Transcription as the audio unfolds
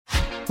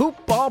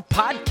Hoopball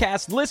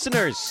podcast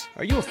listeners.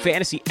 Are you a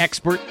fantasy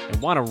expert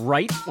and want to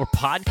write or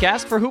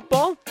podcast for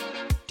Hoopball?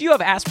 Do you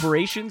have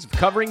aspirations of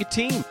covering a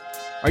team?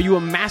 Are you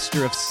a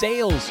master of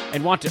sales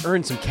and want to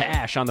earn some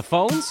cash on the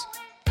phones?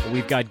 Well,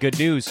 we've got good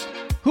news.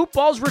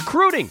 Hoopball's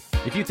recruiting.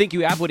 If you think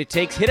you have what it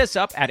takes, hit us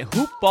up at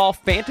Hoopball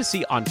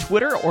Fantasy on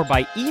Twitter or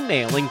by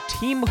emailing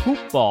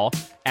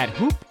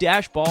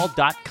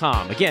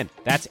teamhoopball@hoop-ball.com. Again,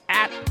 that's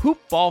at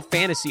Hoopball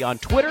Fantasy on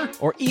Twitter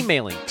or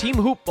emailing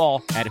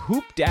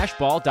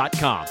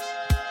teamhoopball@hoop-ball.com.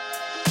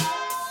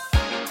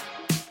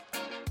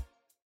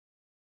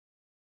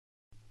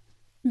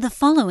 The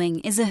following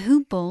is a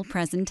Hoopball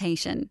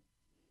presentation.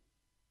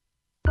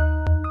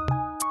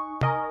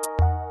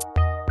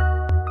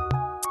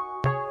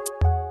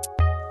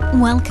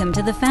 Welcome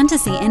to the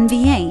Fantasy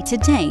NBA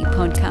Today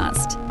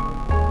podcast.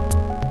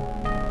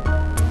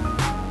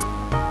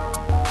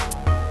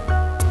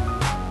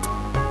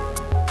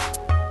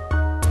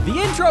 The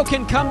intro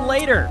can come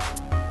later.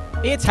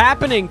 It's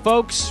happening,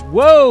 folks.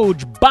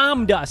 Woj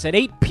bombed us at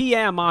 8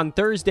 p.m. on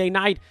Thursday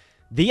night.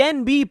 The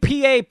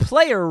NBPA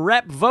player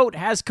rep vote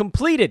has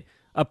completed,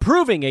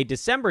 approving a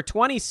December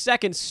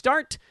 22nd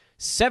start,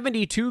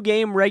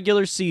 72-game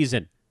regular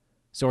season.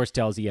 Source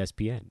tells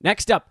ESPN.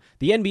 Next up,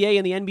 the NBA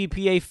and the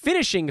NBPA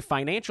finishing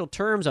financial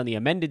terms on the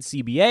amended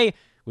CBA,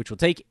 which will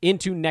take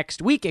into next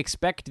week.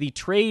 Expect the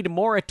trade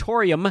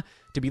moratorium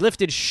to be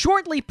lifted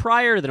shortly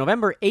prior to the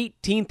November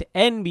 18th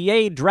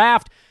NBA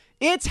draft.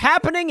 It's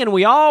happening, and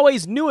we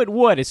always knew it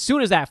would. As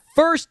soon as that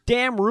first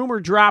damn rumor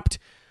dropped,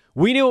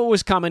 we knew it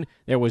was coming.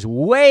 There was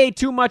way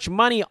too much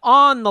money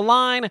on the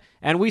line,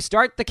 and we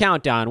start the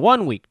countdown.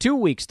 1 week, 2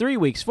 weeks, 3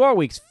 weeks, 4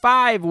 weeks,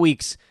 5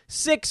 weeks,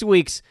 6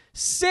 weeks,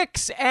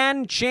 6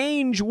 and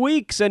change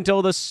weeks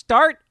until the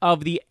start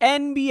of the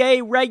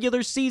NBA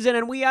regular season,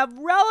 and we have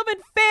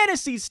relevant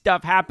fantasy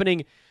stuff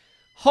happening.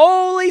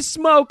 Holy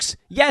smokes.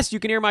 Yes, you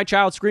can hear my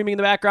child screaming in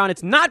the background.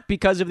 It's not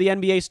because of the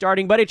NBA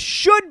starting, but it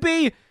should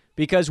be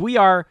because we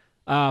are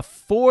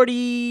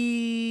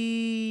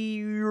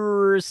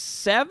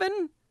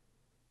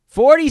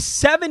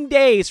 47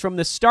 days from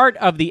the start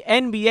of the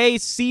NBA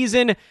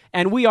season,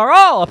 and we are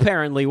all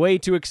apparently way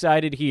too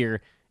excited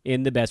here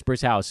in the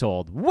Bespers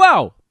household.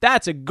 Whoa,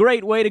 that's a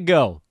great way to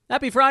go.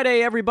 Happy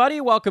Friday,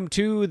 everybody. Welcome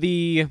to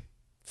the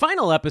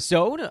final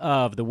episode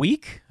of the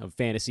week of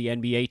Fantasy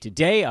NBA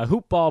Today, a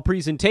Hoopball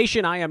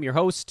presentation. I am your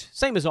host,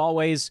 same as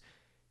always,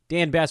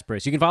 Dan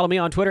Bespers. You can follow me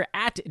on Twitter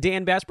at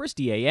Dan Bespers,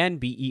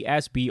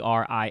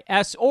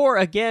 DanBesbris, or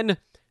again,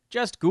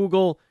 just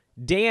Google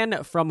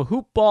Dan from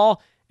Hoopball.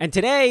 And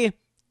today,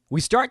 we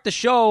start the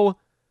show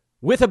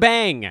with a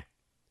bang.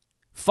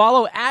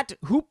 Follow at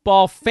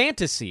Hoopball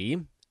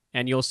Fantasy,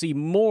 and you'll see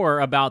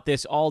more about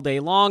this all day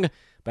long.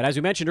 But as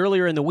we mentioned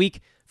earlier in the week,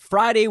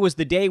 Friday was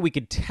the day we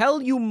could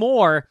tell you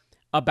more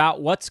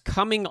about what's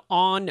coming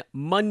on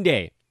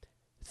Monday.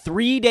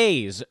 3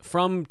 days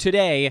from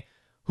today,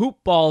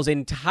 Hoopball's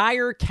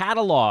entire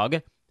catalog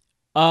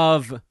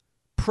of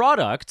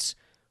products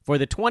for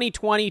the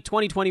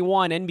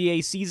 2020-2021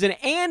 NBA season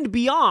and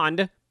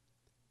beyond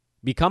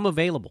become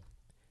available.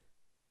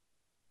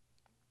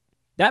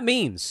 That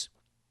means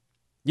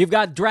you've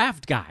got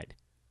Draft Guide.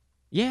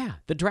 Yeah,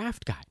 the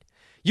Draft Guide.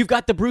 You've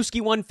got the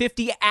Brewski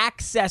 150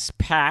 Access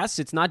Pass.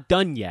 It's not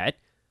done yet,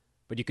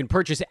 but you can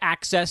purchase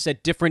access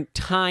at different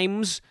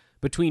times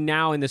between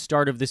now and the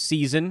start of the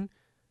season.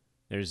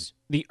 There's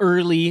the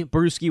early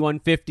Brewski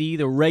 150,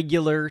 the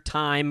regular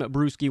time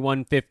Brewski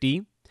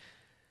 150.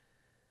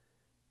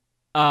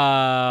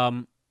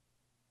 And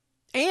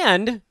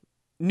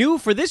new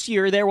for this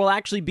year, there will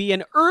actually be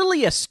an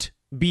earliest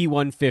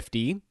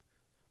B150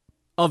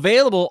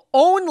 available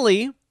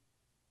only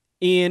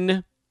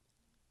in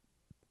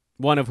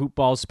one of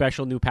Hoopball's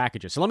special new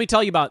packages. So let me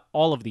tell you about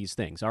all of these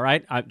things, all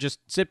right? Just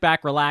sit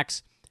back,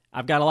 relax.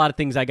 I've got a lot of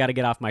things I got to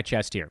get off my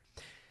chest here.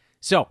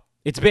 So,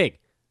 it's big.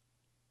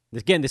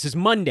 Again, this is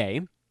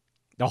Monday.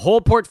 The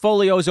whole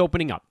portfolio is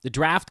opening up. The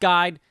Draft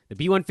Guide, the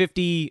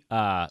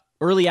B150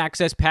 Early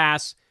Access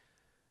Pass,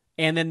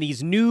 and then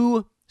these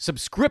new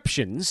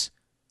subscriptions,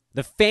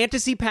 the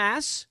Fantasy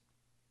Pass,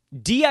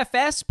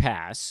 DFS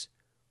Pass,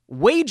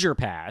 Wager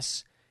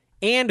Pass,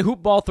 and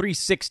Hoopball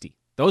 360.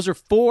 Those are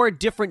 4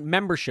 different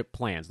membership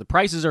plans. The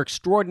prices are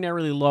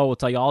extraordinarily low. We'll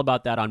tell you all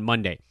about that on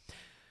Monday.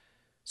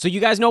 So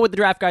you guys know what the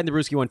Draft Guide and the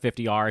Brewski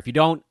 150 are. If you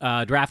don't,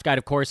 Draft Guide,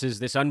 of course, is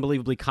this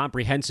unbelievably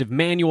comprehensive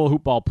manual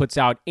Hoopball puts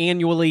out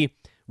annually,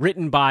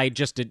 written by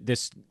just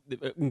this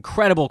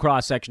incredible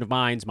cross-section of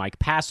minds. Mike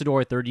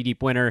Passador, 30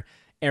 Deep winner.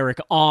 Eric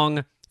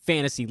Ong,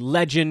 fantasy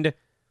legend.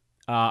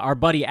 Our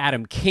buddy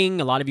Adam King.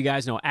 A lot of you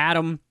guys know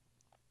Adam.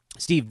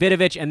 Steve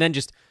Vidovich, and then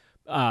just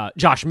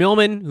Josh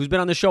Millman, who's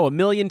been on the show a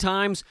million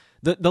times.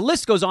 The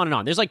list goes on and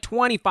on. There's like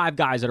 25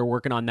 guys that are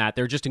working on that.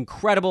 They're just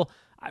incredible.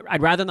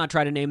 I'd rather not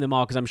try to name them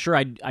all because I'm sure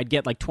I'd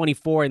get like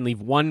 24 and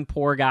leave one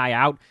poor guy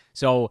out.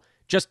 So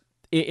just,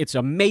 it's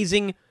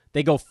amazing.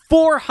 They go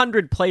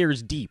 400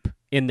 players deep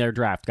in their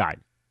Draft Guide.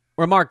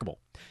 Remarkable.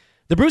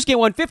 The Brewski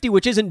 150,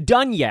 which isn't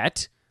done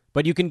yet,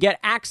 but you can get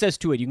access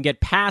to it. You can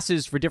get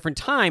passes for different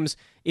times,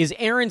 is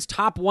Aaron's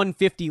top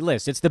 150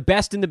 list. It's the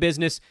best in the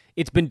business.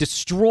 It's been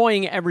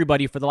destroying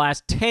everybody for the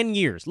last 10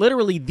 years.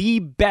 Literally the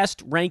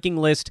best ranking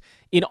list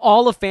in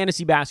all of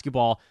fantasy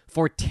basketball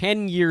for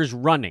 10 years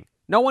running.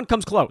 No one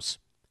comes close.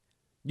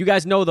 You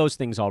guys know those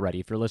things already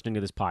if you're listening to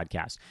this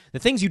podcast. The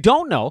things you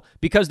don't know,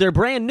 because they're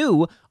brand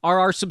new, are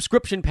our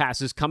subscription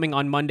passes coming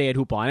on Monday at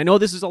Hoopball. And I know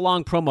this is a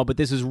long promo, but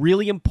this is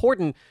really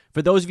important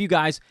for those of you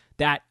guys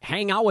that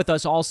hang out with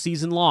us all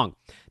season long.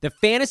 The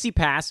Fantasy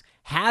Pass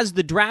has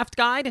the draft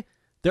guide,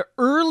 the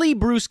early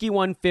Brewski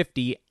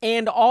 150,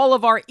 and all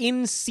of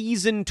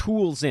in-season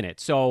tools in it.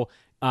 So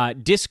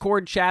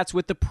Discord chats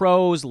with the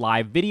pros,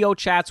 live video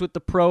chats with the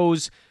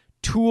pros,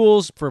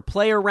 tools for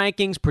player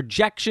rankings,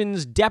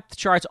 projections, depth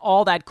charts,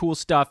 all that cool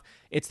stuff.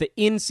 It's the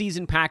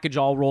in-season package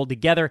all rolled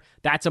together.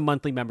 That's a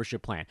monthly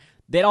membership plan.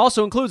 That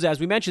also includes,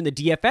 as we mentioned, the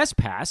DFS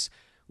Pass,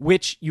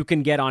 which you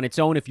can get on its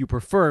own if you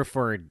prefer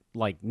for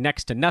like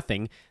next to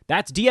nothing.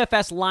 That's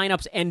DFS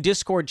lineups and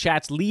Discord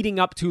chats leading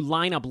up to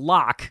lineup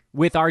lock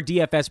with our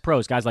DFS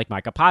pros, guys like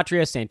Micah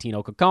Patria,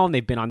 Santino Cocone.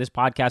 They've been on this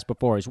podcast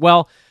before as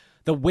well.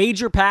 The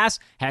Wager Pass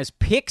has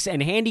picks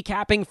and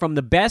handicapping from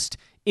the best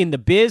in the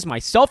biz,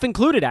 myself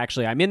included,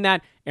 actually. I'm in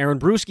that. Aaron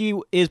Brewski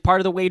is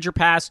part of the Wager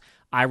Pass.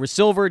 Ira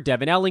Silver,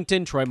 Devin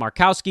Ellington, Troy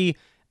Markowski,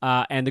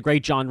 and the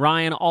great John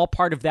Ryan, all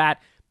part of that.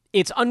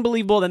 It's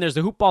unbelievable. Then there's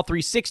the Hoopball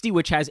 360,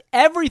 which has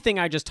everything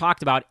I just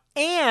talked about,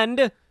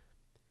 and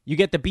you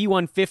get the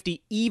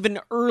B150 even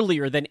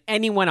earlier than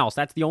anyone else.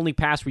 That's the only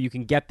pass where you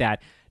can get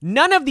that.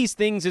 None of these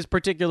things is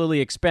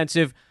particularly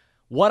expensive.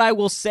 What I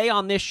will say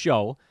on this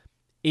show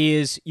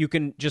is you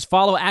can just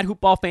follow at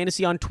Hoopball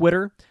Fantasy on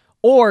Twitter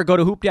or go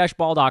to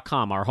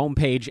hoop-ball.com, our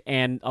homepage,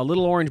 and a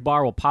little orange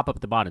bar will pop up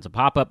at the bottom. It's a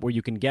pop-up where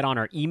you can get on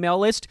our email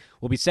list.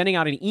 We'll be sending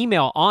out an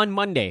email on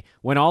Monday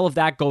when all of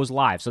that goes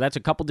live. So that's a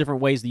couple different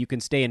ways that you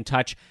can stay in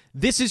touch.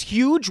 This is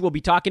huge. We'll be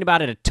talking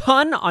about it a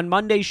ton on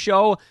Monday's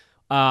show.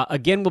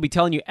 Again, we'll be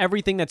telling you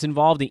everything that's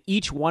involved in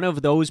each one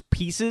of those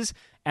pieces,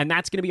 and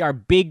that's going to be our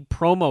big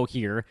promo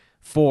here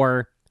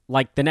for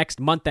like the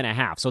next month and a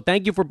half. So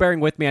thank you for bearing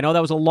with me. I know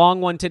that was a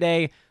long one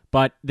today,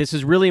 but this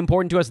is really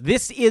important to us.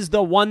 This is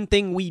the one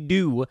thing we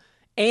do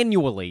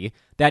annually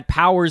that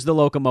powers the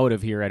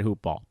locomotive here at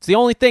Hoopball. It's the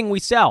only thing we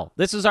sell.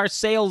 This is our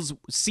sales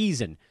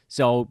season.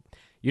 So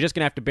you're just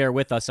going to have to bear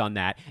with us on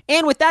that.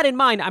 And with that in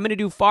mind, I'm going to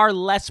do far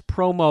less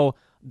promo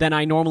than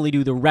I normally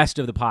do the rest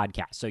of the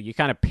podcast. So you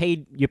kind of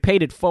paid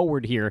it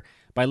forward here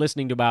by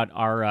listening to about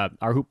our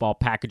Hoopball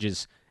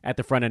packages at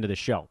the front end of the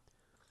show.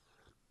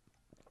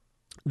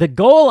 The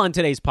goal on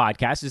today's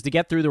podcast is to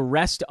get through the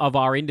rest of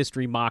our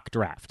industry mock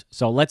draft.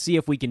 So let's see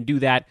if we can do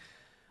that.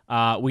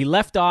 We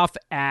left off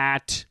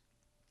at,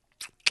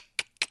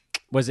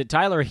 was it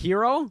Tyler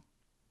Hero?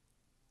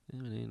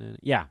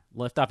 Yeah,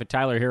 left off at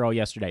Tyler Hero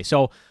yesterday.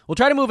 So we'll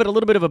try to move at a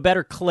little bit of a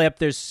better clip.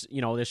 There's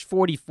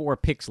 44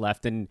 picks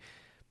left. And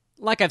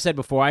like I've said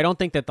before, I don't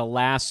think that the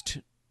last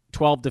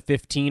 12 to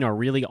 15 are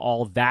really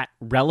all that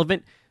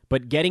relevant.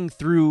 But getting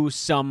through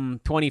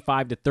some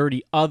 25 to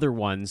 30 other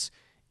ones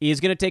is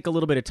going to take a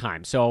little bit of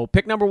time. So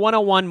pick number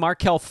 101,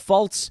 Markelle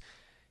Fultz.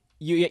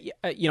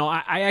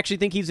 I actually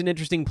think he's an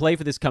interesting play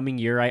for this coming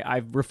year.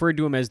 I've referred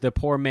to him as the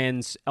poor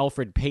man's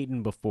Elfrid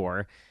Payton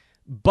before.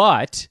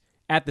 But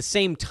at the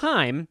same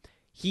time,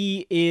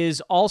 he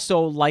is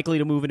also likely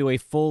to move into a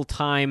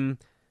full-time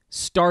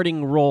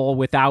starting role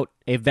without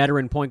a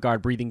veteran point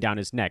guard breathing down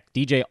his neck.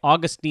 DJ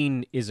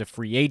Augustine is a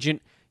free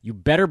agent. You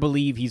better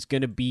believe he's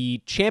going to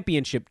be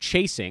championship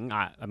chasing.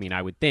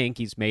 I would think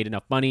he's made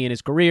enough money in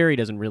his career. He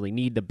doesn't really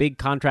need the big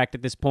contract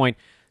at this point.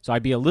 So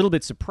I'd be a little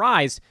bit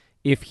surprised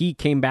if he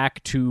came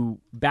back to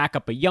back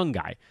up a young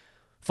guy.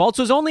 Fultz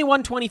was only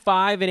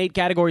 125 in 8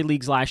 category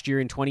leagues last year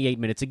in 28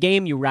 minutes a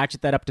game. You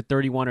ratchet that up to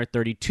 31 or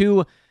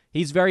 32.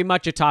 He's very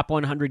much a top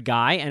 100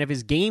 guy, and if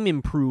his game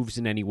improves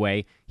in any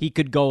way, he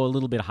could go a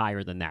little bit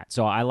higher than that.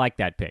 So I like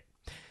that pick.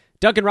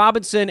 Duncan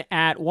Robinson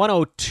at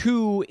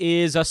 102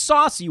 is a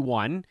saucy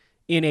one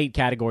in 8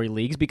 category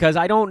leagues because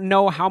I don't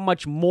know how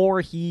much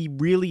more he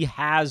really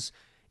has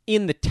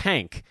in the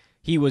tank.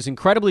 He was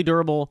incredibly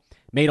durable,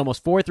 made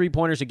almost 4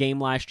 3-pointers a game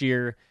last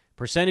year.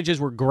 Percentages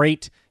were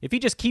great. If he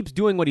just keeps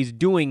doing what he's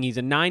doing, he's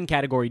a 9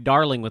 category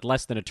darling with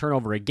less than a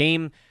turnover a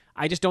game.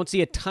 I just don't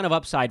see a ton of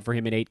upside for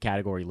him in 8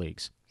 category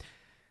leagues.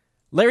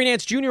 Larry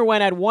Nance Jr.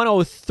 went at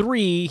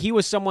 103. He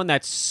was someone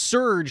that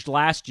surged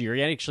last year.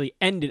 He actually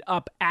ended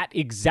up at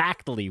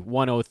exactly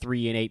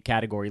 103 in 8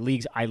 category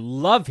leagues. I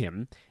love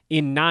him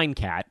in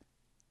 9-cat.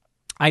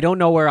 I don't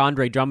know where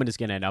Andre Drummond is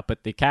going to end up,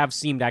 but the Cavs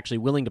seemed actually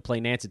willing to play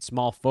Nance at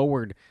small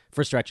forward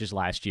for stretches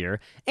last year.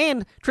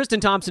 And Tristan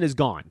Thompson is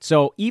gone.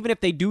 So even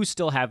if they do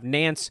still have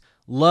Nance,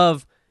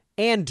 Love,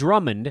 and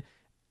Drummond,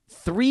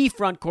 3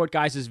 front court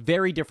guys is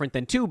very different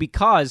than 2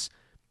 because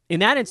in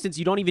that instance,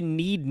 you don't even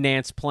need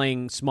Nance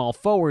playing small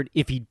forward.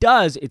 If he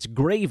does, it's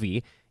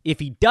gravy. If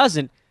he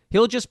doesn't,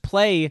 he'll just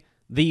play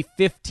the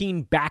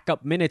 15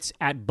 backup minutes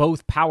at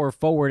both power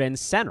forward and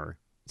center.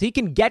 So he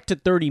can get to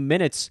 30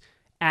 minutes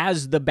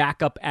as the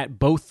backup at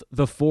both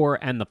the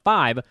 4 and the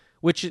 5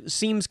 which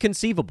seems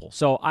conceivable.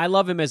 So I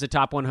love him as a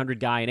top 100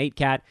 guy in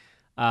 8-cat.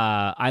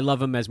 I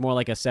love him as more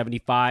like a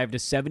 75 to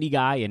 70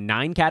 guy in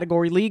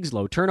 9-category leagues,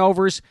 low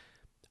turnovers.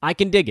 I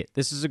can dig it.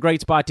 This is a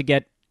great spot to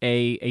get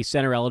a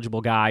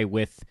center-eligible guy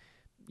with,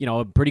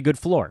 a pretty good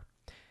floor.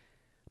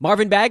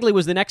 Marvin Bagley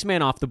was the next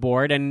man off the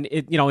board, and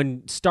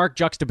in stark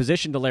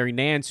juxtaposition to Larry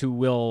Nance, who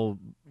will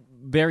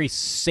very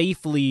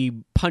safely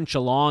punch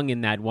along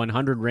in that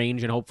 100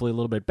 range and hopefully a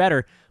little bit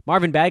better.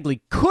 Marvin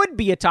Bagley could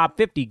be a top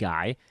 50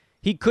 guy.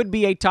 He could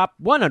be a top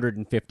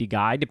 150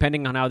 guy,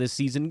 depending on how this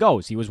season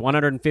goes. He was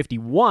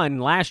 151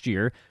 last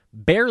year,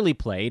 barely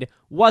played,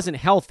 wasn't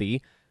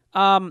healthy.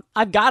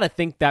 I've got to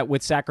think that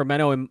with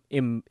Sacramento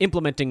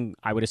implementing,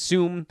 I would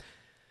assume,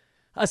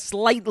 a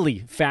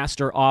slightly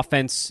faster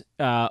offense,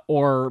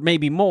 or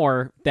maybe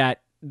more,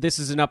 that this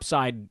is an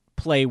upside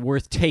play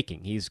worth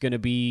taking. He's going to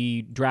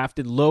be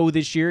drafted low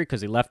this year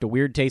because he left a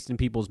weird taste in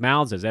people's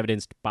mouths, as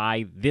evidenced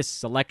by this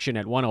selection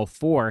at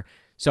 104.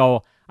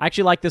 So I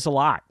actually like this a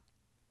lot.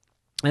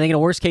 I think in a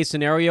worst-case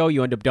scenario,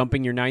 you end up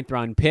dumping your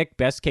 9th-round pick.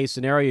 Best-case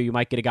scenario, you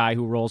might get a guy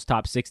who rolls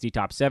top 60,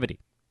 top 70.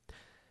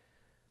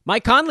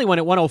 Mike Conley went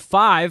at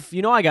 105.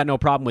 I got no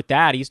problem with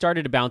that. He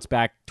started to bounce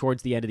back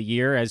towards the end of the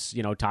year as,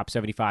 top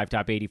 75,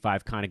 top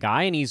 85 kind of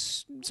guy, and he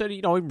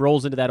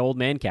rolls into that old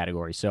man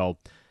category. So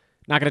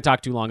not going to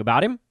talk too long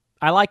about him.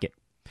 I like it.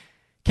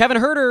 Kevin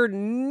Huerter,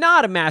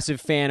 not a massive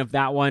fan of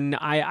that one.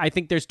 I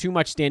think there's too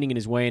much standing in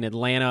his way in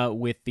Atlanta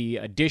with the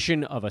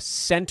addition of a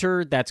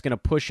center that's going to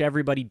push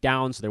everybody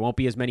down, so there won't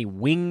be as many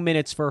wing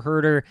minutes for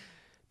Huerter.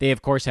 They,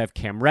 of course, have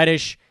Cam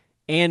Reddish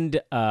and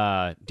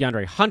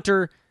DeAndre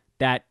Hunter,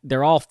 that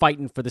they're all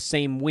fighting for the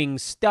same wing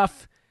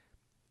stuff.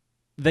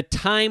 The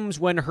times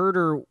when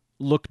Huerter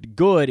looked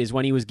good is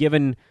when he was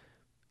given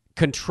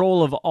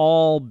control of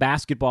all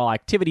basketball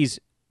activities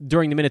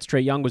during the minutes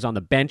Trae Young was on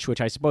the bench, which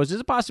I suppose is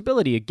a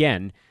possibility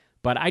again,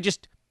 but I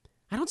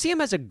don't see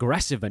him as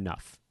aggressive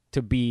enough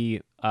to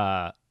be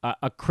a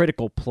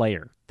critical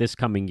player this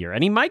coming year.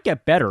 And he might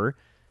get better.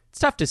 It's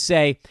tough to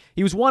say.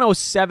 He was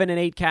 107 in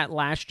 8-cat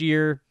last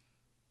year.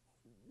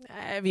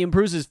 If he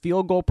improves his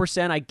field goal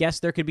percent, I guess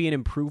there could be an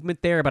improvement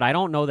there, but I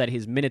don't know that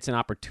his minutes and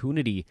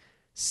opportunity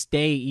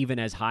stay even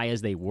as high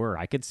as they were.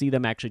 I could see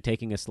them actually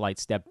taking a slight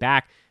step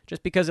back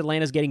just because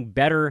Atlanta's getting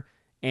better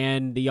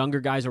and the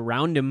younger guys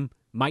around him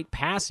might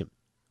pass him.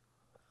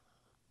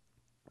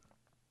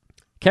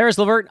 Karis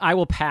LeVert, I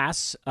will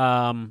pass.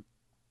 Of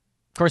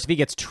course, if he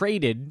gets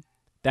traded,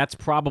 that's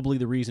probably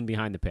the reason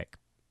behind the pick.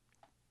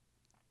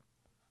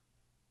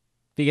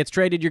 If he gets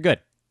traded, you're good.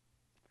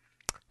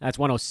 That's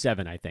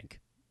 107, I think.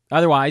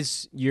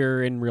 Otherwise,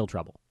 you're in real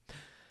trouble.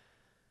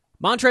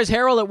 Montrezl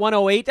Harrell at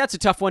 108. That's a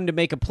tough one to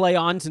make a play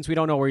on since we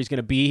don't know where he's going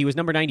to be. He was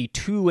number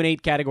 92 in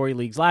 8-category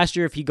leagues last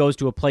year. If he goes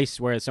to a place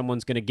where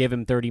someone's going to give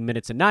him 30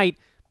 minutes a night,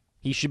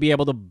 he should be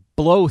able to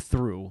blow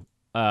through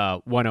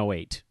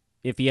 108.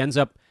 If he ends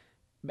up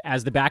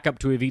as the backup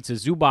to Ivica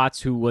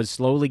Zubac, who was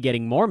slowly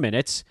getting more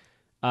minutes,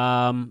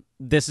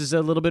 this is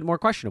a little bit more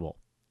questionable.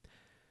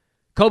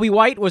 Kobe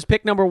White was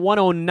pick number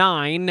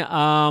 109.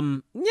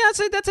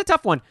 That's a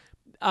tough one.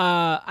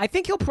 I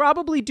think he'll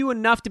probably do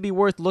enough to be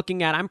worth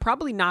looking at. I'm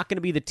probably not going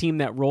to be the team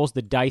that rolls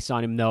the dice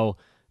on him, though.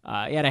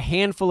 He had a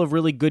handful of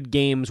really good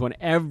games when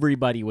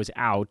everybody was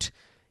out,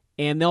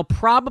 and they'll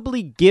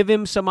probably give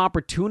him some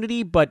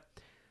opportunity, but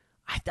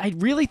I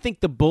really think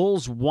the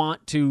Bulls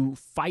want to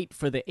fight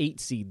for the 8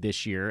 seed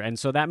this year, and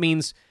so that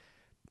means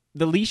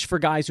the leash for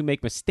guys who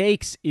make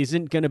mistakes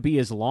isn't going to be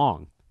as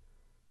long.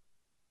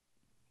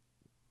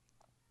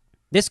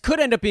 This could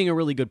end up being a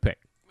really good pick.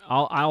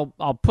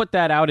 I'll put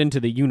that out into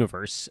the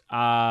universe.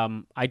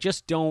 I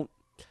just don't.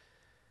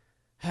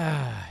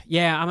 I'm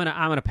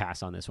gonna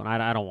pass on this one.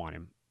 I don't want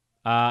him.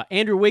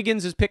 Andrew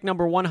Wiggins is pick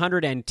number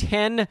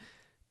 110.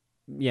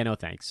 Yeah, no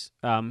thanks.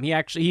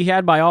 He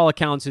had by all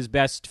accounts his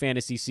best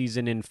fantasy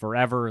season in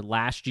forever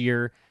last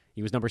year.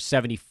 He was number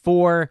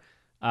 74.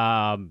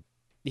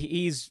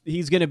 He's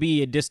going to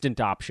be a distant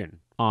option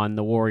on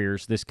the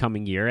Warriors this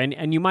coming year,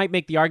 and you might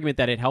make the argument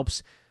that it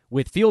helps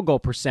with field goal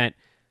percent.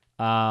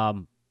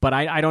 But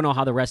I don't know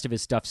how the rest of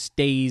his stuff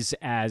stays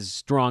as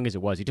strong as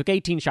it was. He took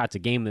 18 shots a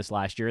game this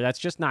last year. That's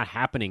just not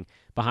happening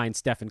behind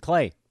Steph and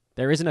Clay.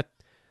 There isn't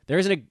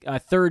a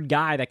third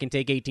guy that can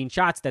take 18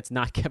 shots that's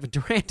not Kevin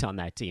Durant on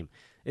that team.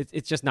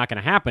 It's just not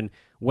going to happen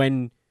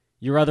when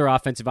your other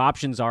offensive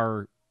options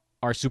are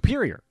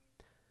superior.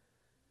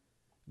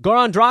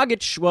 Goran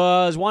Dragic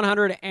was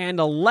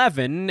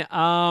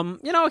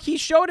 111. He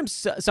showed him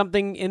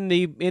something in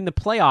the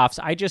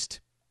playoffs.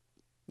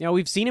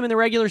 We've seen him in the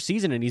regular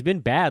season, and he's been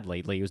bad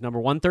lately. He was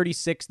number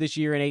 136 this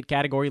year in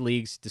 8-category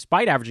leagues,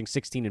 despite averaging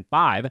 16 and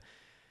 5.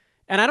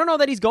 And I don't know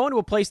that he's going to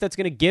a place that's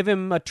going to give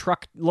him a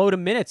truck load of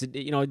minutes. It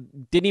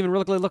didn't even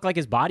really look like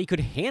his body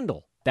could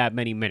handle that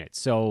many minutes.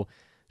 So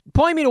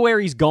point me to where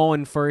he's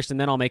going first, and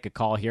then I'll make a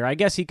call here. I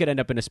guess he could end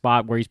up in a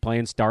spot where he's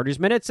playing starters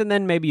minutes, and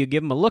then maybe you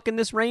give him a look in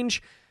this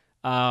range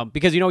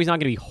because he's not going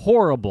to be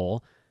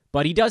horrible,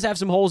 but he does have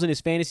some holes in his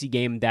fantasy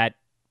game that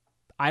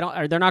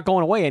they're not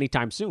going away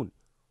anytime soon.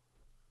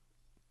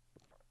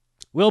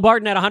 Will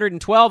Barton at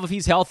 112. If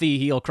he's healthy,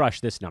 he'll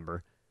crush this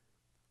number.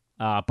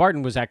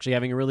 Barton was actually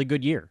having a really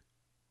good year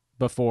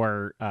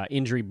before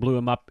injury blew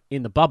him up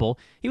in the bubble.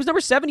 He was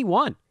number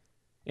 71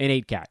 in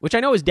 8-cat, which I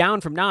know is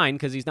down from 9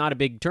 because he's not a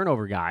big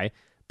turnover guy.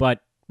 But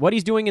what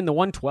he's doing in the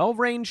 112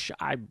 range,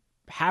 I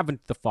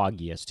haven't the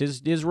foggiest.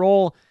 His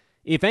role,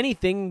 if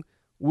anything,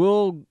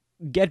 will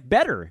get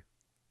better.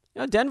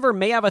 Denver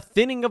may have a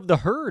thinning of the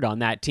herd on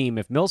that team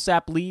if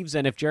Millsap leaves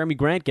and if Jeremy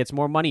Grant gets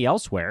more money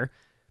elsewhere.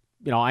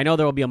 I know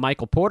there will be a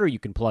Michael Porter you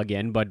can plug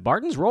in, but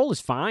Barton's role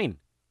is fine.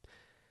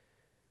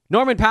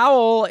 Norman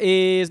Powell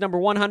is number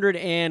 100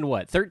 and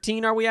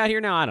 13 are we at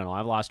here now? I don't know.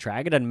 I've lost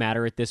track. It doesn't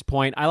matter at this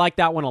point. I like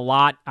that one a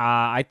lot.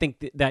 I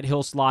think that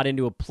he'll slot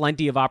into a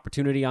plenty of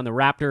opportunity on the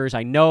Raptors.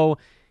 I know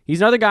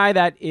he's another guy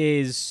that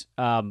is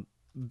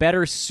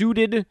better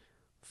suited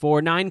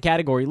for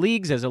 9-category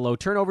leagues as a low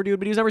turnover dude,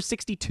 but he was number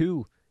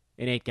 62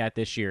 in 8-cat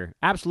this year.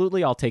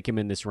 Absolutely, I'll take him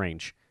in this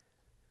range.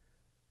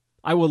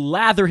 I will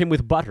lather him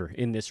with butter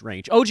in this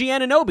range. OG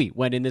Anunoby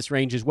went in this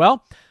range as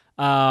well.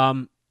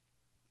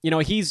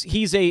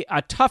 He's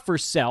a tougher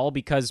sell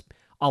because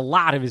a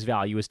lot of his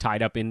value is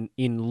tied up in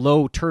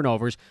low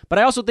turnovers. But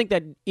I also think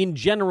that in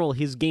general,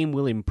 his game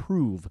will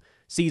improve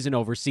season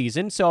over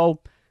season. So,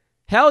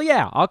 hell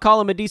yeah, I'll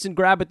call him a decent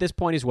grab at this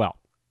point as well.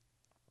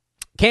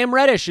 Cam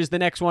Reddish is the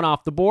next one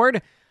off the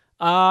board.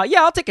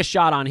 I'll take a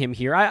shot on him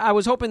here. I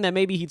was hoping that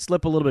maybe he'd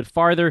slip a little bit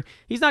farther.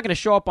 He's not going to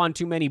show up on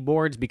too many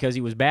boards because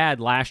he was bad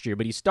last year,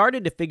 but he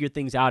started to figure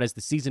things out as the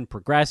season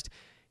progressed.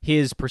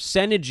 His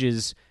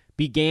percentages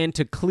began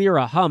to clear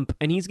a hump,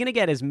 and he's going to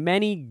get as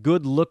many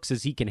good looks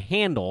as he can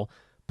handle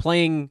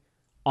playing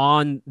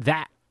on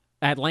that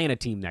Atlanta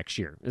team next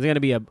year. There's going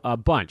to be a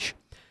bunch.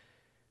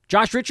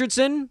 Josh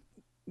Richardson,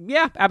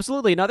 yeah,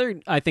 absolutely. Another,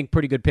 I think,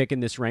 pretty good pick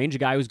in this range, a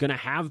guy who's going to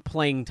have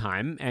playing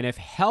time, and if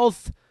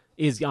health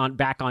is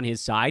back on his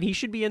side, he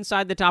should be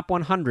inside the top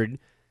 100.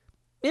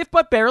 If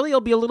but barely, he'll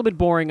be a little bit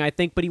boring, I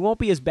think, but he won't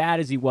be as bad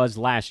as he was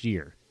last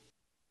year.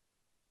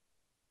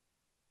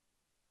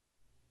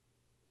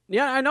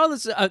 Yeah, I know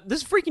this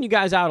is freaking you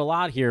guys out a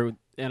lot here,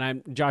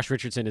 and Josh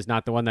Richardson is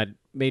not the one that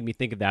made me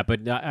think of that,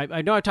 but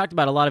I know I've talked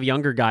about a lot of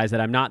younger guys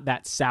that I'm not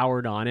that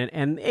soured on,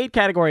 and 8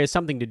 category has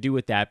something to do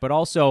with that, but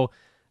also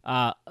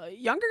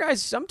younger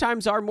guys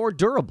sometimes are more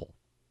durable.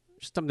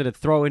 Just something to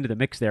throw into the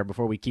mix there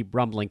before we keep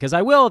rumbling, because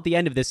I will, at the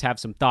end of this, have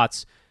some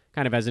thoughts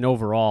kind of as an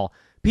overall.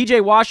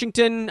 P.J.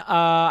 Washington,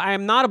 I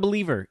am not a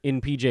believer in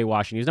P.J.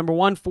 Washington. He's number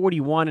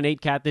 141 in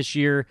 8-cat this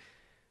year.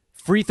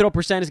 Free throw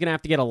percent is going to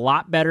have to get a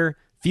lot better.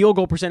 Field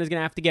goal percent is going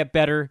to have to get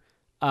better.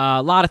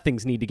 A lot of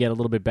things need to get a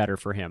little bit better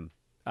for him.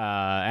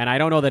 And I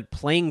don't know that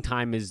playing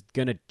time is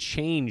going to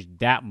change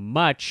that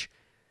much.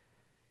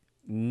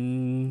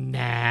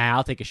 Nah,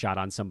 I'll take a shot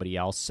on somebody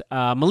else.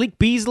 Malik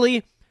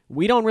Beasley,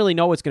 we don't really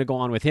know what's going to go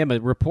on with him. A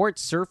report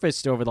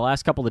surfaced over the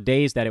last couple of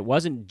days that it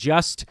wasn't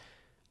just,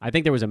 I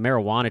think there was a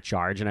marijuana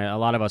charge, and a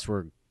lot of us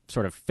were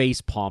sort of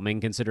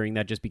face-palming considering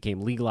that just became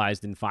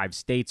legalized in 5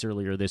 states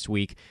earlier this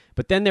week.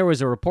 But then there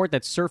was a report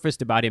that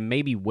surfaced about him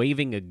maybe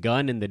waving a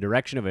gun in the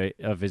direction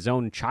of his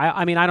own child.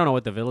 I mean, I don't know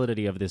what the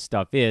validity of this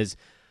stuff is,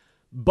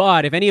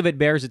 but if any of it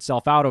bears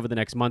itself out over the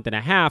next month and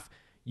a half,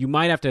 you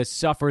might have to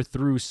suffer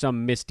through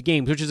some missed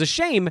games, which is a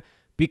shame,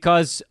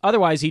 because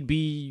otherwise he'd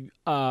be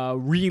a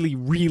really,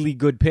 really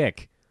good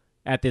pick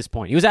at this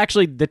point. He was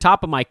actually the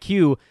top of my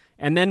queue,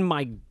 and then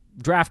my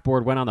draft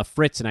board went on the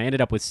fritz, and I ended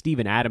up with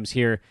Steven Adams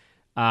here.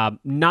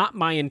 Not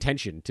my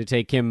intention to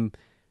take him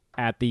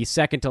at the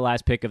second to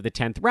last pick of the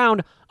 10th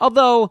round,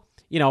 although,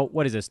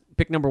 what is this?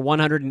 Pick number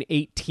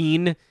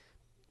 118.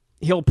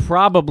 He'll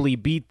probably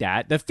beat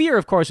that. The fear,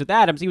 of course, with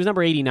Adams, he was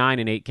number 89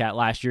 in 8-cat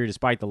last year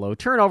despite the low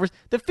turnovers.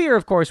 The fear,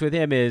 of course, with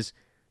him is,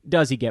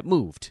 does he get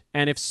moved?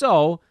 And if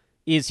so,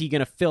 is he going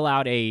to fill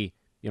out a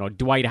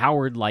Dwight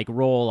Howard-like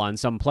role on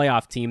some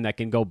playoff team that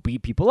can go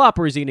beat people up,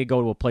 or is he going to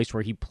go to a place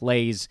where he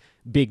plays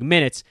big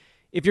minutes?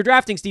 If you're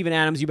drafting Steven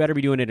Adams, you better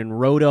be doing it in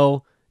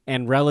roto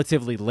and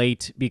relatively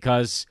late,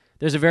 because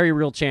there's a very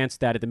real chance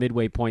that at the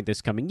midway point this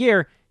coming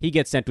year, he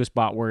gets sent to a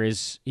spot where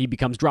he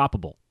becomes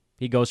droppable.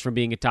 He goes from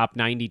being a top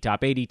 90,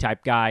 top 80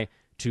 type guy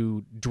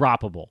to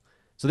droppable.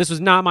 So this was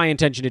not my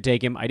intention to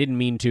take him. I didn't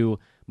mean to.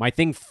 My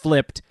thing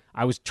flipped.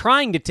 I was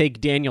trying to take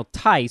Daniel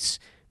Tice,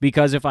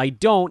 because if I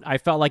don't, I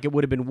felt like it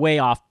would have been way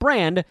off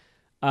brand.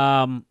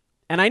 And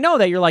I know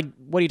that you're like,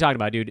 what are you talking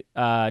about, dude?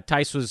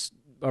 Tice was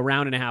a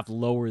round and a half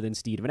lower than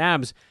Steven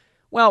Adams.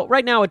 Well,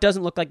 right now it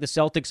doesn't look like the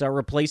Celtics are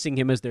replacing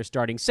him as their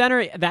starting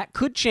center. That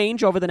could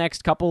change over the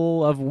next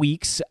couple of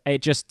weeks.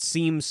 It just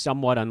seems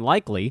somewhat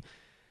unlikely.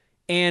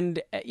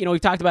 And, we've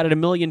talked about it a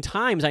million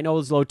times. I know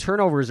those low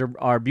turnovers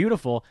are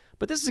beautiful,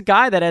 but this is a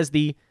guy that has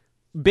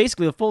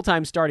basically the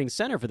full-time starting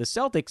center for the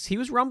Celtics. He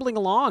was rumbling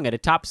along at a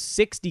top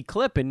 60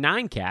 clip in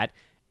 9-cat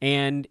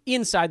and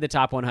inside the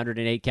top 100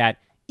 in 8-cat,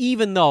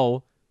 even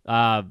though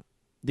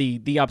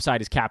the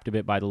upside is capped a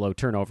bit by the low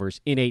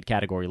turnovers in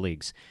 8-category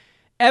leagues.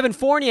 Evan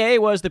Fournier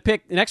was the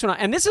pick. The next one,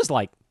 and this is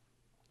like,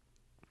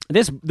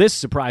 this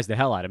surprised the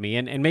hell out of me,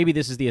 and maybe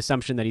this is the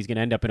assumption that he's going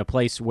to end up in a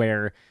place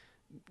where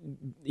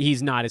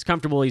he's not as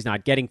comfortable. He's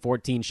not getting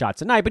 14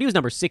 shots a night, but he was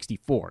number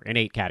 64 in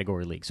 8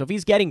 category leagues. So if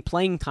he's getting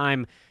playing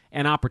time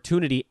and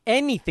opportunity,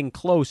 anything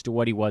close to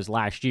what he was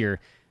last year,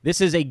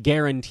 this is a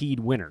guaranteed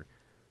winner.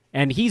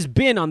 And he's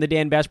been on the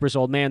Dan Besbris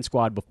old man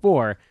squad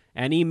before,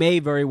 and he may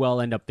very well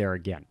end up there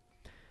again.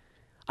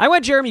 I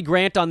went Jeremy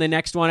Grant on the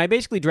next one. I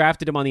basically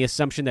drafted him on the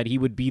assumption that he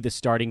would be the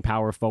starting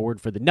power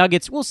forward for the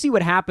Nuggets. We'll see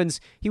what happens.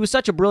 He was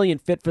such a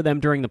brilliant fit for them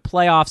during the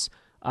playoffs.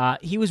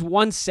 He was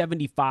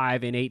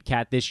 175 in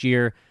 8-cat this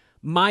year.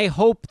 My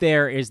hope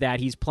there is that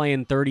he's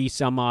playing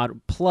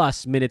 30-some-odd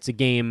plus minutes a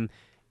game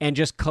and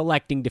just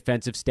collecting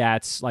defensive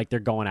stats like they're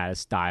going out of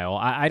style.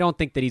 I don't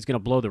think that he's going to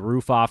blow the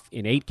roof off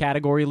in 8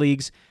 category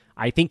leagues.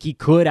 I think he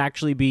could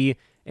actually be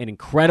an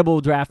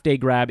incredible draft day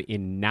grab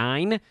in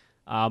 9.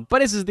 But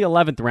this is the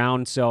 11th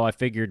round, so I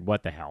figured,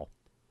 what the hell.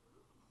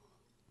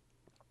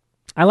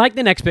 I like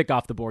the next pick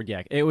off the board,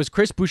 yeah. It was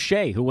Chris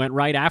Boucher, who went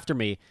right after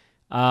me.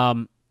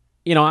 I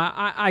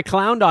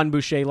clowned on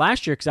Boucher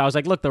last year because I was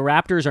like, look, the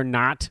Raptors are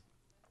not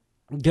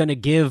going to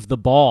give the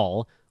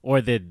ball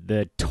or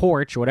the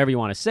torch, or whatever you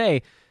want to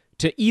say,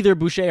 to either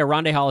Boucher or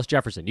Rondae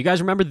Hollis-Jefferson. You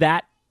guys remember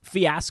that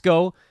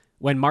fiasco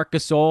when Marc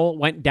Gasol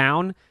went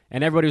down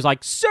and everybody was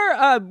like,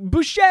 sir,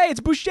 Boucher, it's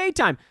Boucher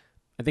time.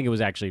 I think it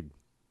was actually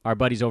our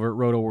buddies over at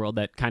Roto World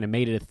that kind of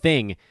made it a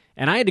thing.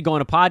 And I had to go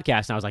on a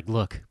podcast, and I was like,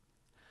 look,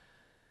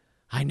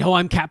 I know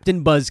I'm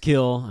Captain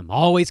Buzzkill. I'm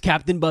always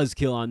Captain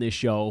Buzzkill on this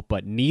show,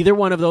 but neither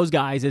one of those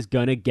guys is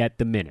going to get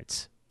the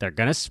minutes. They're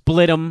going to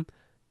split them.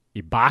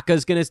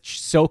 Ibaka's going to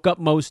soak up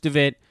most of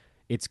it.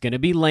 It's going to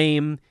be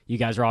lame. You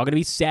guys are all going to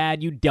be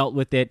sad you dealt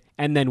with it.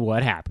 And then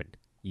what happened?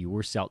 You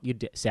were sad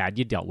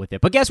you dealt with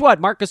it. But guess what?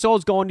 Marc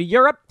Gasol's going to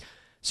Europe.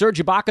 Serge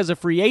Ibaka's a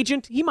free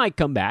agent. He might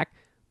come back.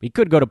 He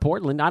could go to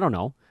Portland. I don't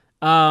know.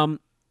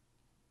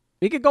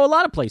 He could go a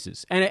lot of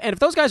places. And if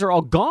those guys are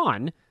all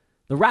gone,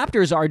 the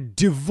Raptors are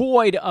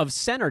devoid of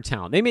center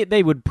talent.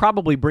 They would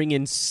probably bring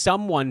in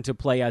someone to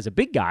play as a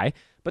big guy,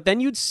 but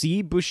then you'd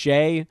see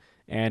Boucher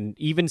and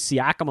even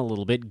Siakam a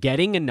little bit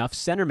getting enough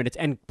center minutes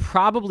and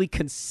probably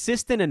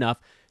consistent enough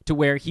to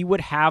where he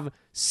would have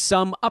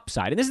some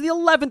upside. And this is the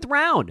 11th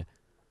round.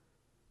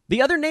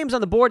 The other names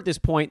on the board at this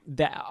point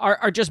that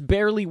are just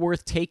barely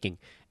worth taking.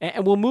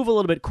 And we'll move a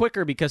little bit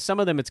quicker because some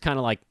of them it's kind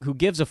of like, who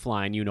gives a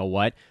flying, you know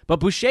what? But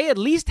Boucher at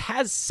least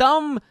has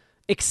some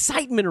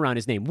excitement around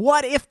his name.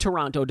 What if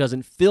Toronto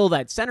doesn't fill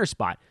that center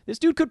spot? This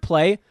dude could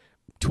play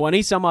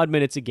 20-some-odd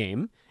minutes a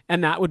game,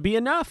 and that would be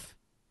enough.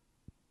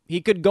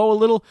 He could go a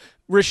little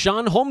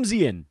Richaun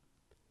Holmesian.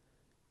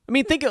 I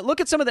mean, look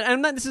at some of the,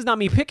 and this is not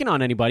me picking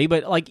on anybody,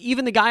 but like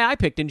even the guy I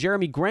picked in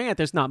Jeremy Grant,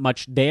 there's not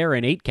much there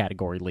in 8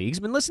 category leagues.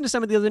 But listen to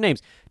some of the other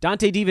names.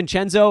 Dante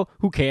DiVincenzo,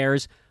 who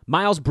cares?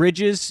 Miles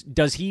Bridges,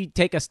 does he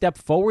take a step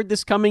forward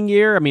this coming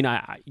year? I mean,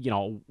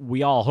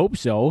 we all hope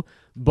so,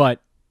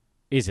 but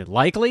is it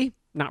likely?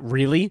 Not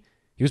really.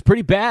 He was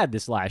pretty bad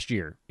this last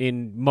year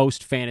in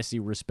most fantasy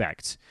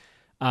respects.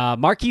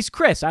 Marquise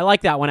Chris, I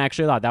like that one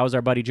actually a lot. That was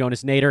our buddy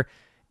Jonas Nader.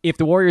 If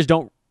the Warriors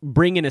don't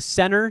bring in a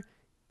center,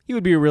 he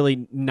would be a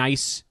really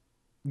nice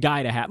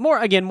guy to have. More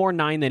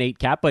 9 than 8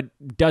 cap, but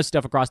does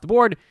stuff across the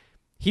board.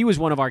 He was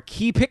one of our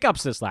key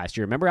pickups this last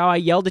year. Remember how I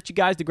yelled at you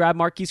guys to grab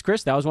Marquise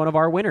Chris? That was one of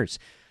our winners.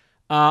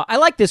 I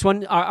like this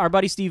one. Our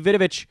buddy Steve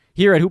Vidovich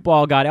here at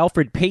Hoopball got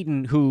Elfrid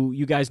Payton, who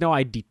you guys know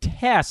I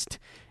detest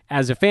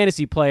as a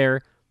fantasy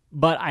player,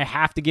 but I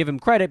have to give him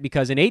credit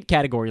because in 8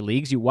 category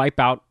leagues, you wipe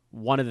out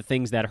one of the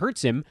things that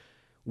hurts him.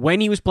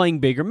 When he was playing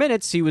bigger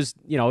minutes, he was,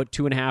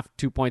 2.5,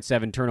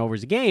 2.7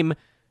 turnovers a game,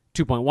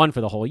 2.1 for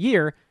the whole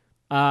year.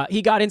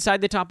 He got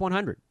inside the top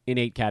 100 in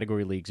 8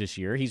 category leagues this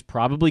year. He's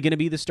probably going to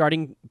be the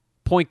starting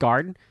point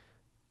guard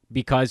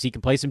because he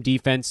can play some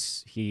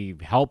defense. He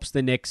helps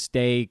the Knicks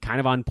stay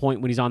kind of on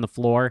point when he's on the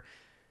floor.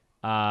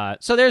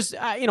 So there's,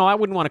 I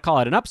wouldn't want to call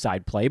it an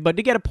upside play, but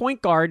to get a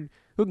point guard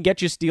who can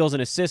get you steals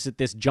and assists at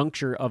this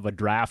juncture of a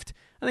draft,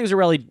 I think it's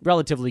a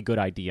relatively good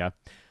idea.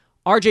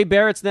 RJ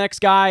Barrett's the next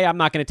guy. I'm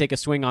not going to take a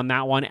swing on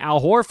that one. Al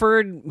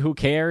Horford, who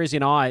cares? Joel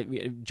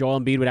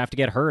Embiid would have to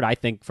get hurt, I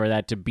think, for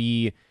that to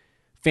be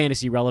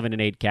fantasy relevant in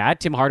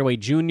 8-cat. Tim Hardaway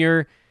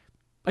Jr.,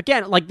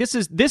 again, like this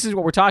is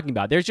what we're talking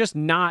about. There's just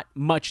not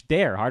much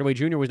there. Hardaway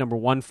Jr. was number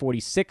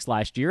 146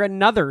 last year.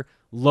 Another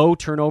low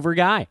turnover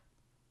guy.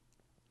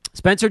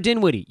 Spencer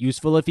Dinwiddie,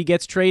 useful if he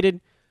gets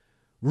traded.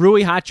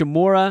 Rui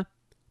Hachimura,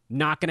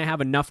 not going to have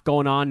enough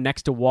going on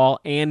next to Wall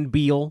and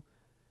Beal.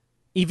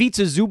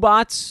 Ivica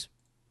Zubac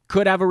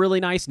could have a really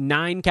nice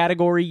 9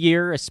 category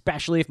year,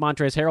 especially if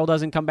Montrezl Harrell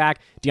doesn't come back.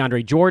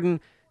 DeAndre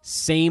Jordan,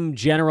 same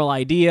general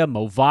idea.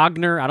 Mo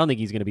Wagner, I don't think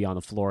he's going to be on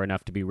the floor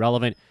enough to be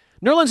relevant.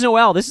 Nerlens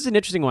Noel, this is an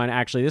interesting one,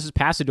 actually. This is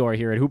Pasador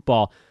here at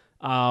Hoopball.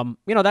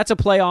 That's a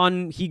play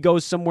on he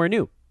goes somewhere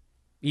new.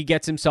 He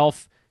gets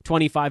himself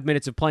 25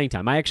 minutes of playing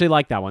time. I actually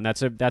like that one.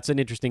 That's an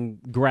interesting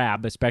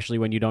grab, especially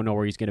when you don't know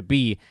where he's going to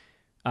be.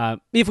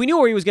 If we knew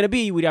where he was going to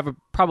be, we'd have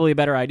probably a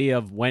better idea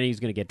of when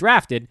he's going to get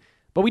drafted,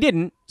 but we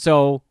didn't,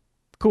 so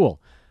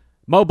cool.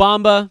 Mo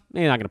Bamba,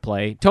 he's not going to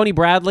play. Tony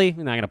Bradley,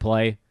 he's not going to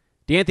play.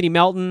 DeAnthony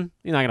Melton,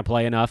 he's not going to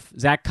play enough.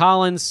 Zach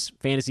Collins,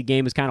 fantasy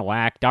game is kind of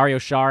whack. Dario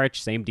Saric,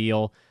 same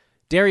deal.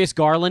 Darius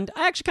Garland,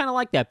 I actually kind of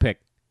like that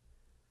pick.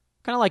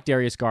 Kind of like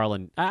Darius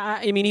Garland.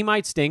 I mean, he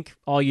might stink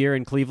all year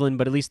in Cleveland,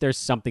 but at least there's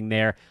something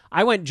there.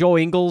 I went Joe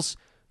Ingles,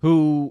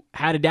 who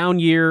had a down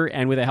year,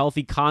 and with a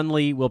healthy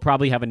Conley, will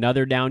probably have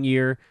another down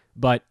year.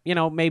 But,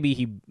 maybe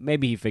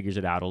he figures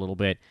it out a little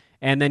bit.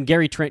 And then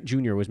Gary Trent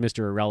Jr. was Mr.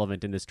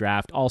 Irrelevant in this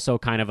draft. Also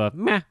kind of a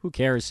meh, who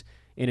cares,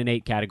 in an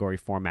 8-category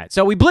format.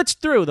 So we blitzed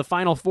through the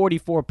final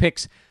 44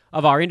 picks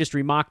of our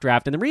industry mock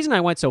draft. And the reason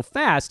I went so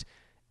fast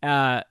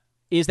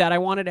is that I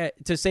wanted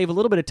to save a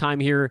little bit of time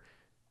here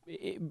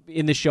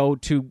in the show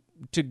to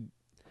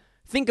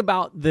think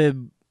about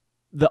the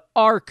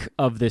arc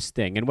of this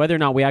thing and whether or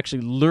not we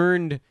actually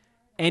learned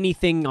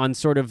anything on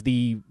sort of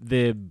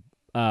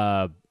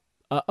a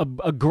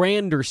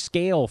grander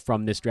scale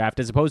from this draft,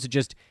 as opposed to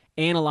just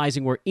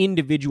analyzing where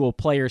individual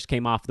players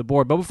came off the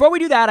board. But before we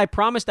do that, I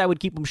promised I would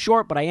keep them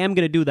short, but I am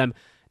going to do them.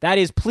 That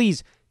is,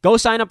 please go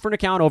sign up for an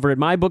account over at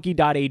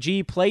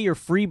mybookie.ag. Play your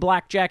free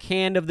blackjack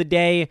hand of the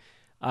day.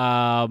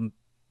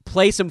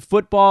 Play some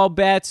football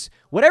bets.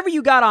 Whatever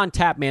you got on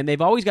tap, man.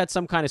 They've always got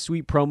some kind of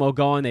sweet promo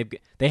going.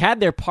 They had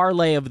their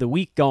parlay of the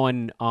week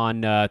going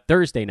on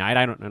Thursday night.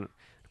 I don't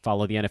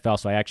follow the NFL,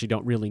 so I actually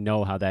don't really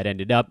know how that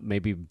ended up.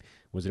 Maybe,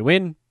 was it a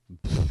win?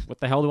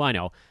 What the hell do I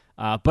know?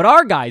 But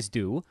our guys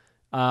do.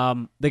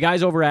 The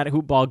guys over at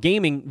Hoopball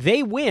Gaming,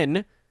 they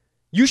win.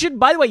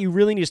 By the way, you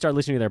really need to start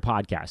listening to their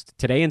podcast,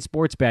 Today in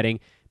Sports Betting,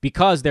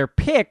 because their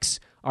picks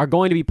are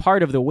going to be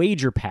part of the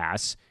Wager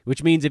Pass,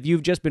 which means if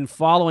you've just been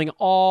following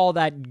all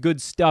that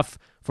good stuff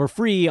for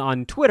free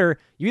on Twitter,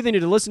 you either need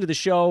to listen to the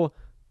show,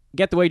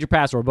 get the Wager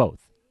Pass, or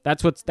both.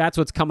 That's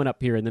what's coming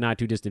up here in the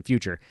not-too-distant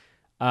future.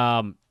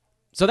 So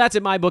that's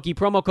at MyBookie.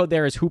 Promo code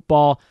there is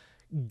Hoopball.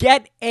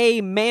 Get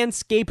a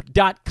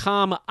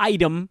Manscaped.com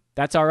item.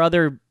 That's our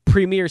other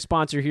premier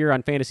sponsor here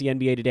on Fantasy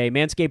NBA Today.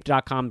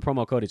 Manscaped.com. The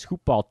promo code is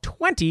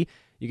Hoopball20.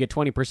 You get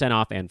 20%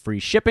 off and free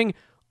shipping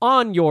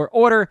on your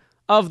order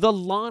of the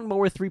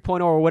Lawnmower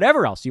 3.0 or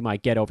whatever else you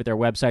might get over their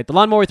website. The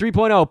Lawnmower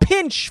 3.0,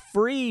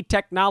 pinch-free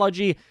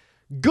technology,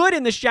 good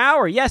in the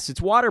shower. Yes,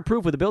 it's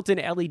waterproof with a built-in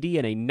LED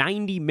and a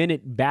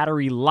 90-minute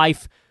battery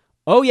life.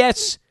 Oh,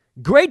 yes,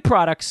 great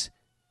products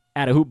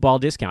at a Hoopball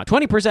discount.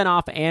 20%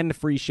 off and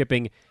free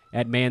shipping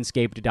at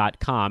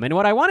manscaped.com. And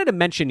what I wanted to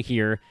mention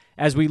here,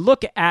 as we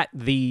look at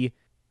the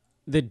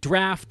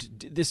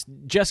draft, this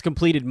just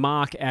completed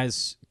mock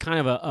as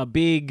kind of a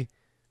big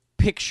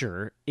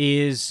picture,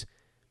 is,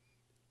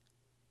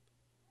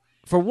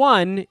 for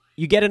one,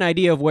 you get an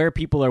idea of where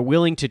people are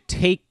willing to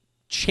take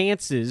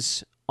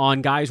chances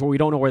on guys where we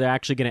don't know where they're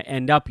actually going to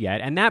end up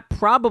yet. And that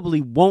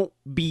probably won't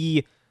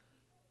be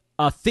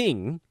a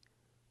thing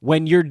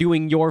when you're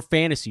doing your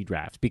fantasy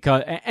draft.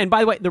 Because, and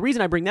by the way, the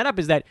reason I bring that up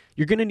is that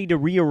you're going to need to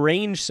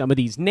rearrange some of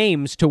these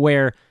names to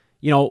where,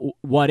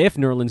 what if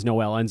Nerlens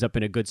Noel ends up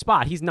in a good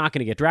spot? He's not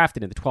going to get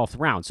drafted in the 12th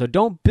round. So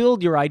don't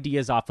build your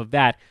ideas off of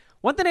that.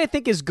 One thing I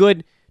think is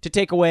good to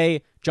take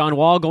away, John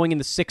Wall going in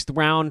the 6th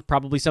round,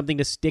 probably something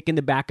to stick in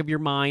the back of your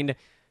mind.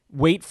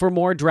 Wait for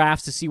more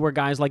drafts to see where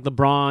guys like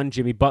LeBron,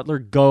 Jimmy Butler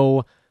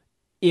go.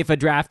 If a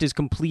draft is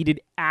completed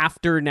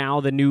after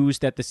now the news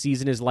that the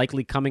season is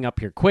likely coming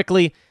up here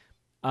quickly.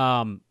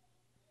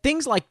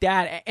 Things like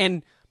that.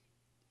 And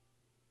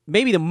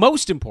maybe the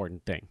most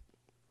important thing,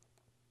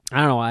 I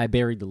don't know why I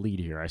buried the lead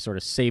here. I sort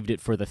of saved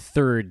it for the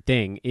third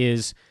thing,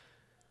 is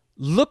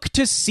look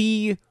to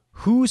see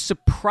who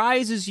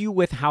surprises you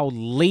with how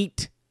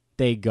late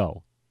they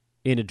go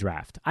in a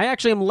draft. I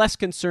actually am less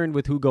concerned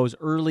with who goes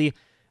early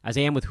as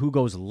I am with who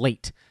goes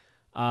late.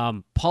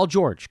 Paul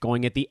George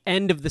going at the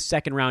end of the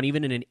 2nd round,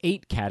 even in an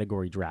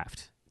 8-category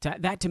draft.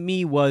 That to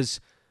me was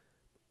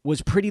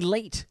pretty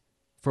late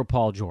for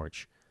Paul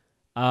George.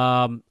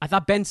 I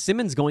thought Ben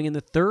Simmons going in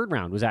the 3rd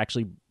round was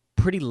actually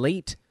pretty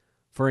late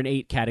for an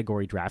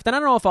 8-category draft. And I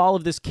don't know if all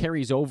of this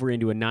carries over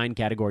into a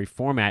 9-category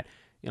format.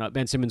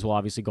 Ben Simmons will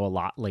obviously go a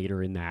lot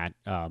later in that.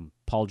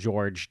 Paul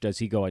George, does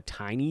he go a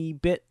tiny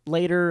bit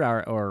later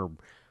or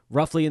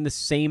roughly in the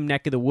same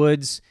neck of the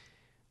woods?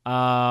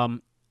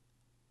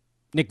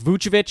 Nick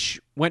Vucevic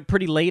went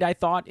pretty late, I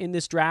thought, in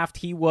this draft.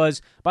 He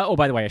was...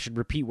 by the way, I should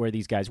repeat where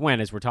these guys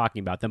went as we're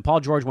talking about them. Paul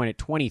George went at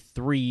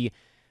 23.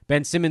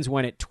 Ben Simmons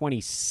went at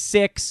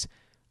 26.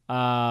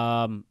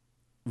 Vooch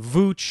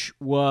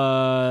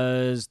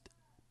was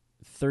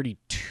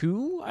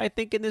 32, I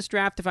think, in this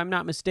draft, if I'm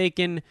not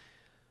mistaken.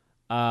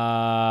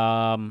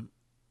 D'Angelo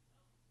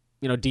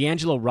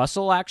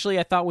Russell, actually,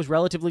 I thought was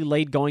relatively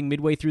late, going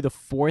midway through the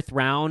 4th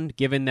round,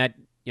 given that,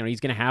 he's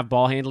going to have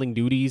ball handling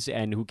duties,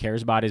 and who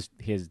cares about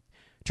his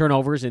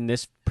turnovers in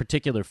this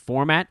particular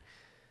format.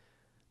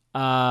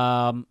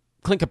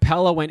 Clint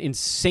Capella went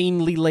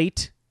insanely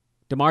late.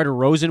 DeMar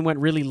DeRozan went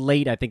really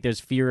late. I think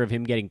there's fear of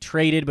him getting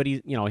traded, but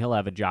he'll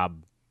have a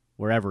job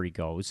wherever he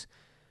goes.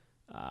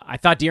 I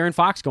thought De'Aaron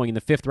Fox going in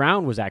the 5th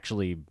round was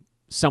actually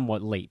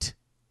somewhat late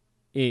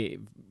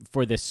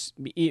for this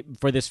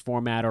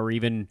format, or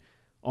even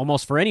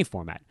almost for any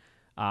format.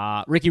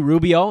 Ricky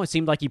Rubio, it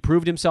seemed like he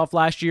proved himself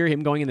last year.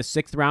 Him going in the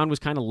 6th round was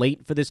kind of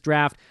late for this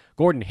draft.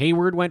 Gordon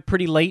Hayward went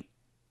pretty late.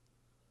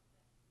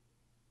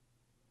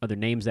 Other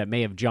names that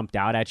may have jumped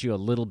out at you a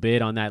little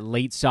bit on that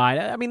late side.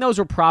 I mean, those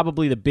were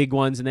probably the big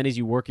ones. And then as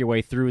you work your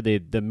way through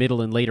the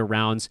middle and later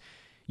rounds,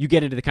 you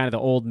get into the kind of the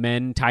old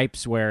men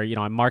types where,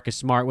 Marcus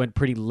Smart went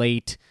pretty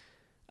late.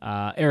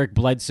 Eric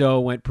Bledsoe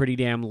went pretty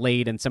damn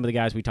late. And some of the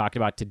guys we talked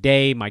about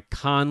today, Mike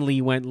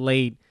Conley went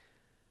late.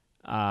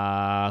 Who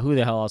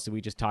the hell else did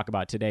we just talk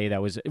about today?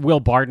 That was Will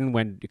Barton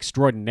went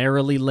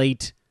extraordinarily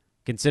late,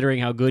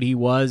 considering how good he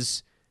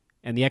was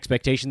and the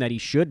expectation that he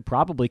should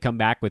probably come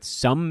back with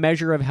some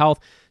measure of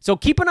health. So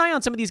keep an eye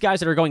on some of these guys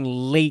that are going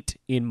late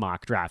in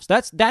mock drafts.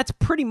 That's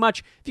pretty much,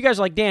 if you guys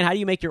are like, Dan, how do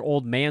you make your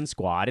old man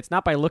squad? It's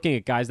not by looking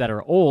at guys that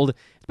are old.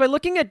 It's by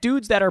looking at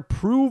dudes that are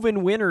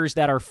proven winners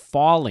that are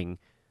falling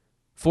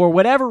for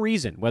whatever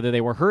reason, whether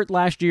they were hurt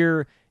last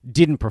year,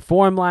 didn't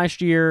perform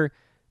last year,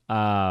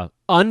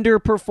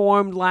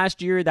 underperformed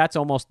last year. That's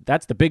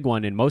the big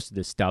one in most of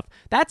this stuff.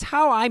 That's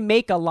how I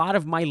make a lot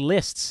of my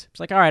lists.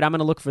 It's like, all right, I'm going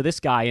to look for this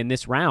guy in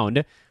this round,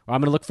 or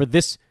I'm going to look for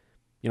this,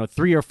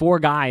 3 or 4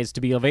 guys to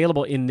be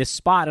available in this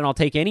spot, and I'll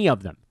take any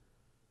of them.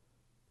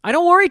 I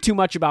don't worry too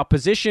much about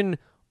position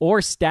or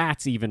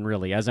stats even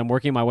really as I'm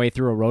working my way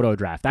through a roto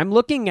draft. I'm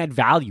looking at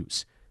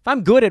values. If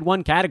I'm good at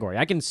one category,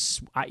 I can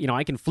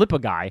flip a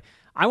guy.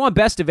 I want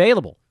best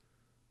available.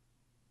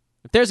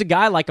 If there's a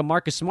guy like a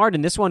Marcus Smart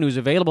in this one who's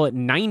available at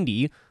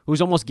 90,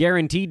 who's almost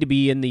guaranteed to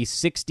be in the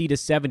 60 to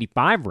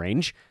 75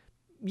 range,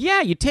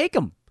 yeah, you take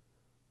him.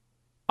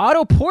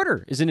 Otto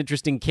Porter is an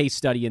interesting case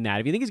study in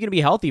that. If you think he's going to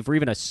be healthy for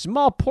even a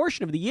small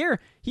portion of the year,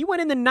 he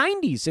went in the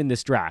 90s in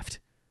this draft.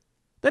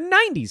 The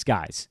 90s,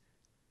 guys.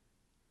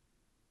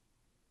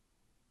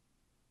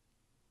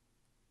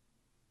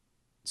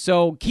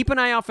 So keep an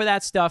eye out for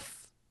that stuff.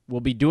 We'll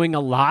be doing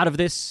a lot of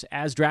this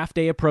as draft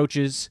day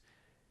approaches.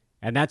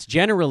 And that's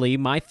generally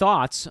my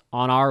thoughts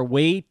on our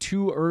way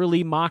too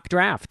early mock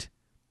draft.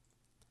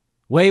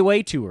 Way,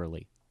 way too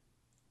early.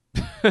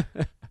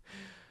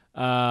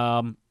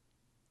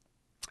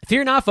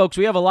 Fear not, folks.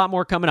 We have a lot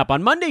more coming up.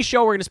 On Monday's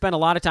show, we're going to spend a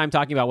lot of time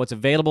talking about what's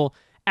available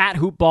at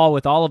Hoopball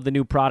with all of the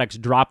new products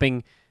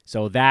dropping.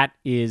 So that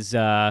is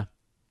on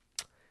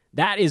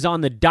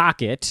the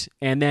docket.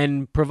 And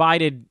then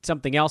provided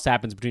something else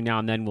happens between now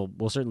and then,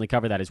 we'll certainly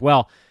cover that as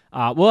well.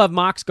 We'll have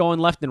mocks going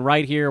left and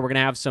right here. We're going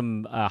to have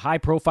some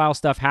high-profile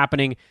stuff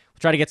happening. We'll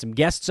try to get some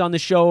guests on the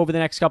show over the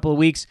next couple of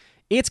weeks.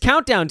 It's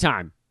countdown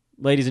time,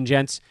 ladies and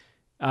gents,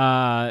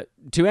 to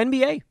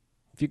NBA,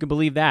 if you can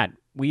believe that.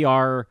 We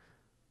are,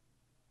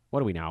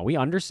 what are we now? Are we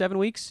under 7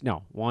 weeks?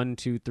 No. 1,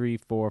 2, 3,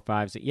 4,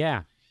 5, 6.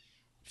 Yeah.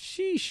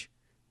 Sheesh.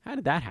 How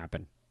did that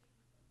happen?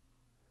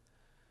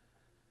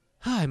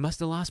 I must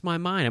have lost my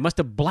mind. I must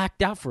have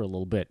blacked out for a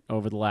little bit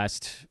over the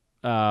last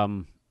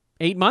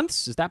 8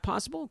 months. Is that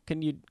possible?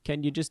 Can you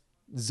just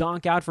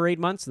zonk out for 8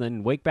 months and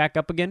then wake back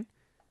up again?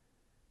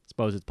 I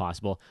suppose it's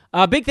possible.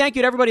 Big thank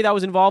you to everybody that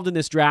was involved in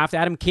this draft.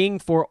 Adam King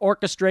for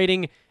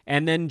orchestrating,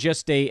 and then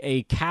just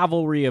a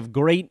cavalry of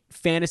great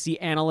fantasy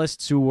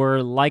analysts who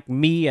were like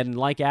me and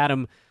like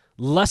Adam,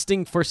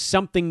 lusting for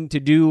something to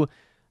do.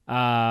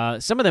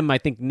 Some of them, I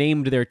think,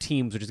 named their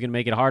teams, which is going to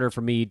make it harder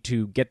for me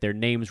to get their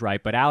names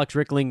right. But Alex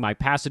Rickling, my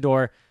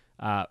Passador,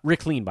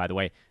 Rickleen, by the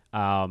way,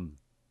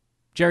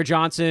 Jared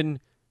Johnson,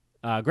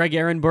 Greg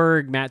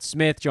Ehrenberg, Matt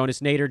Smith,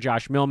 Jonas Nader,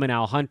 Josh Millman,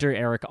 Al Hunter,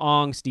 Eric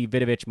Ong, Steve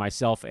Vidovich,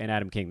 myself, and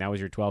Adam King. That was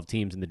your 12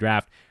 teams in the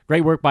draft.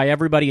 Great work by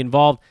everybody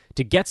involved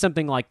to get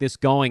something like this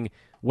going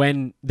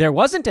when there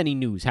wasn't any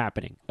news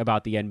happening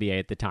about the NBA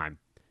at the time.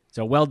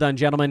 So well done,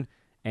 gentlemen.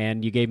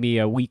 And you gave me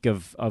a week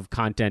of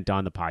content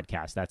on the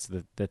podcast. That's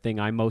the thing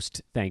I'm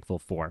most thankful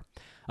for.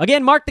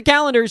 Again, mark the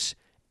calendars.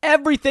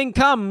 Everything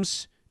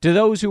comes to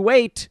those who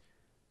wait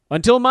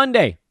until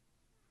Monday.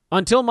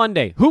 Until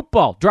Monday.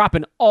 Hoopball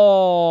dropping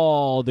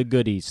all the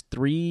goodies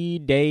 3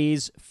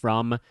 days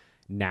from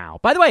now.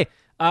 By the way,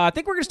 I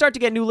think we're going to start to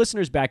get new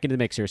listeners back into the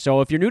mix here.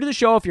 So if you're new to the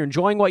show, if you're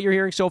enjoying what you're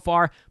hearing so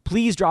far,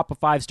 please drop a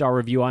 5-star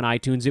review on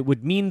iTunes. It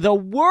would mean the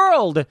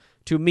world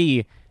to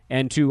me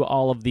and to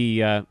all of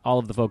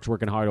the folks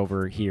working hard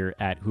over here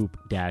at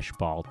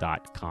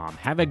hoop-ball.com.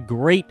 Have a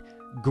great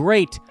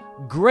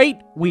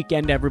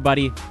weekend,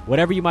 everybody.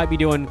 Whatever you might be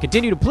doing,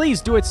 continue to please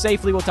do it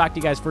safely. We'll talk to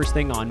you guys first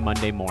thing on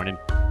Monday morning.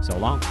 So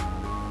long.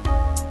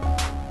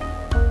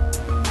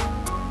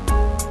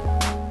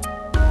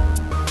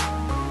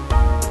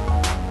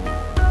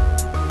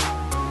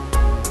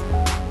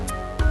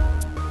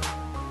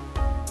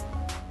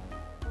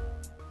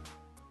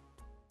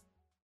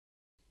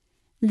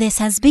 This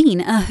has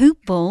been a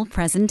Hoop Ball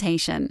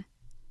presentation.